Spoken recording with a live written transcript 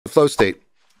flow state,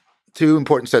 two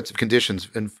important sets of conditions.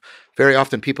 And very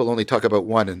often people only talk about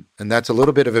one, and that's a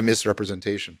little bit of a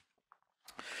misrepresentation.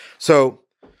 So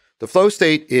the flow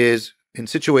state is in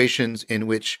situations in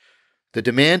which the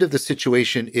demand of the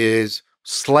situation is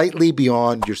slightly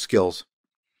beyond your skills.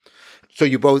 So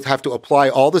you both have to apply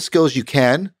all the skills you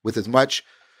can with as much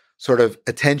sort of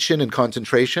attention and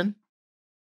concentration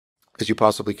as you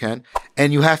possibly can.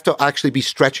 And you have to actually be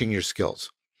stretching your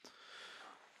skills.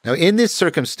 Now, in this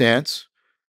circumstance,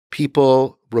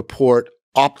 people report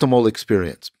optimal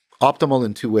experience. Optimal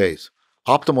in two ways.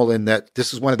 Optimal in that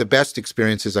this is one of the best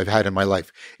experiences I've had in my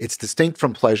life. It's distinct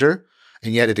from pleasure,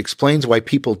 and yet it explains why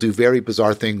people do very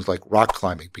bizarre things like rock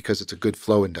climbing, because it's a good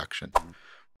flow induction.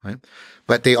 Right?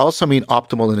 But they also mean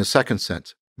optimal in a second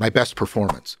sense, my best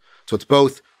performance. So it's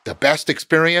both the best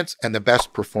experience and the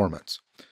best performance.